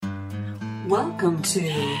Welcome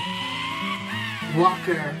to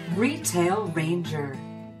Walker Retail Ranger.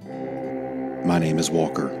 My name is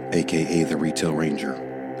Walker, aka the Retail Ranger.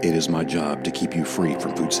 It is my job to keep you free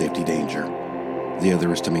from food safety danger. The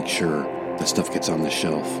other is to make sure that stuff gets on the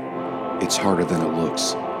shelf. It's harder than it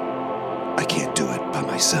looks. I can't do it by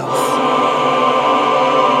myself.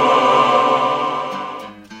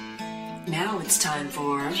 Now it's time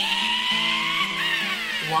for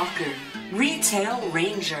Walker Retail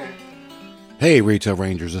Ranger. Hey, Retail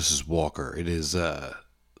Rangers, this is Walker. It is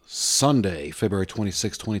Sunday, February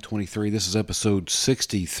 26, 2023. This is episode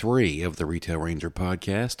 63 of the Retail Ranger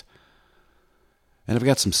podcast. And I've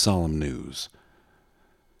got some solemn news.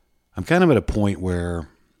 I'm kind of at a point where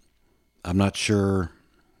I'm not sure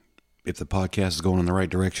if the podcast is going in the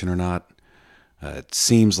right direction or not. It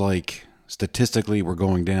seems like statistically we're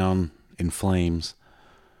going down in flames.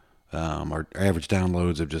 Our average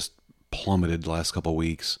downloads have just plummeted the last couple of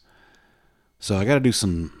weeks. So I got to do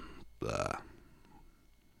some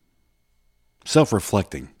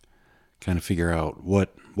self-reflecting, kind of figure out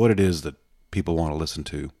what it is that people want to listen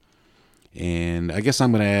to. And I guess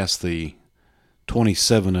I'm going to ask the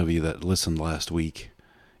 27 of you that listened last week,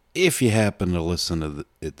 if you happen to listen to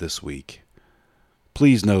it this week,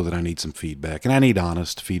 please know that I need some feedback. And I need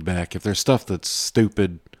honest feedback. If there's stuff that's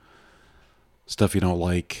stupid, stuff you don't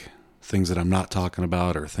like, things that I'm not talking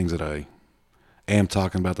about, or things that I am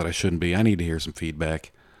talking about that I shouldn't be, I need to hear some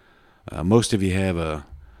feedback. Most of you have a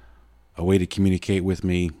way to communicate with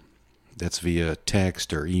me. That's via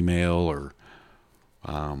text or email or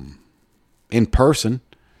in person.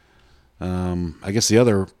 I guess the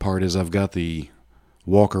other part is I've got the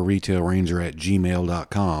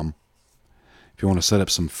walkerretailranger@gmail.com. If you want to set up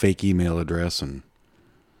some fake email address and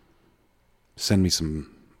send me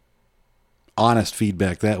some honest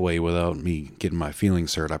feedback that way without me getting my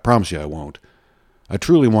feelings hurt, I promise you I won't. I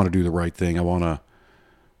truly want to do the right thing. I want to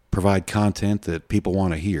provide content that people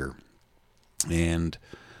want to hear. And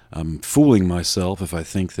I'm fooling myself if I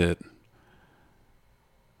think that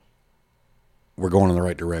we're going in the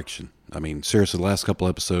right direction. I mean, seriously, the last couple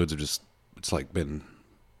episodes have just, it's like been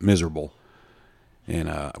miserable. And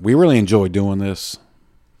we really enjoy doing this.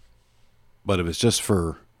 But if it's just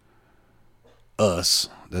for us,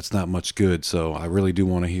 that's not much good. So I really do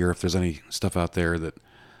want to hear if there's any stuff out there that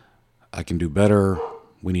I can do better.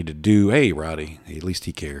 We need to do. Hey, Roddy, at least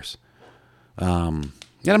he cares. And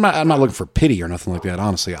I'm not looking for pity or nothing like that.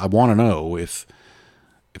 Honestly, I want to know if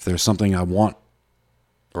there's something I want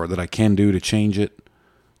or that I can do to change it,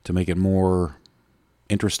 to make it more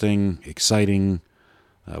interesting, exciting.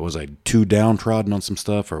 Was I too downtrodden on some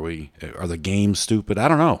stuff? Are the games stupid? I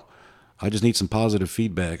don't know. I just need some positive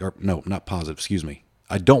feedback. Or no, not positive. Excuse me.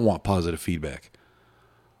 I don't want positive feedback.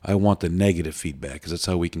 I want the negative feedback because that's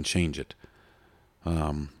how we can change it.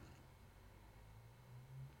 Like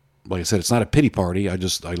I said, it's not a pity party. I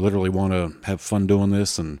literally want to have fun doing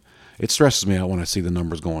this, and it stresses me out when I see the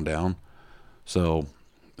numbers going down. So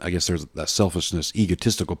I guess there's that selfishness,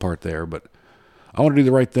 egotistical part there, but I want to do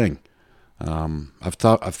the right thing. I've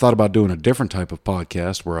thought about doing a different type of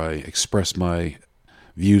podcast where I express my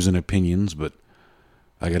views and opinions, but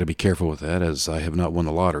I got to be careful with that as I have not won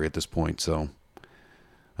the lottery at this point. So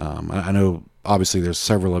I know obviously there's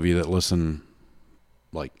several of you that listen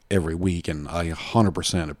like every week, and I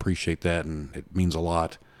 100% appreciate that, and it means a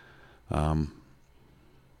lot. But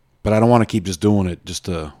I don't want to keep just doing it just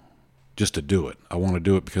to do it. I want to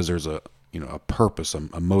do it because there's a purpose,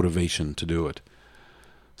 a motivation to do it.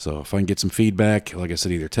 So if I can get some feedback, like I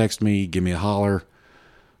said, either text me, give me a holler,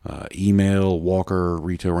 email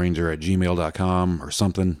walkerretailranger@gmail.com or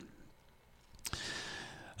something.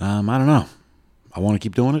 I don't know. I want to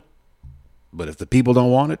keep doing it, but if the people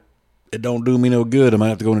don't want it, it don't do me no good. I might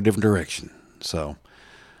have to go in a different direction. So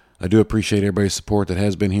I do appreciate everybody's support that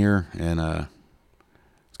has been here, and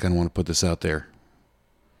just kind of want to put this out there.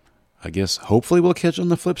 I guess hopefully we'll catch on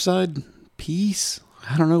the flip side. Peace.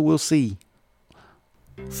 I don't know. We'll see.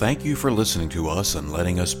 Thank you for listening to us and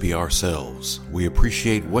letting us be ourselves. We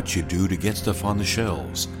appreciate what you do to get stuff on the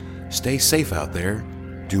shelves. Stay safe out there.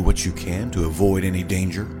 Do what you can to avoid any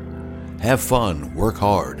danger. Have fun, work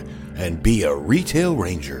hard, and be a Retail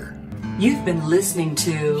Ranger. You've been listening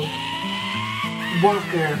to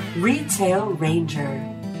Walker Retail Ranger.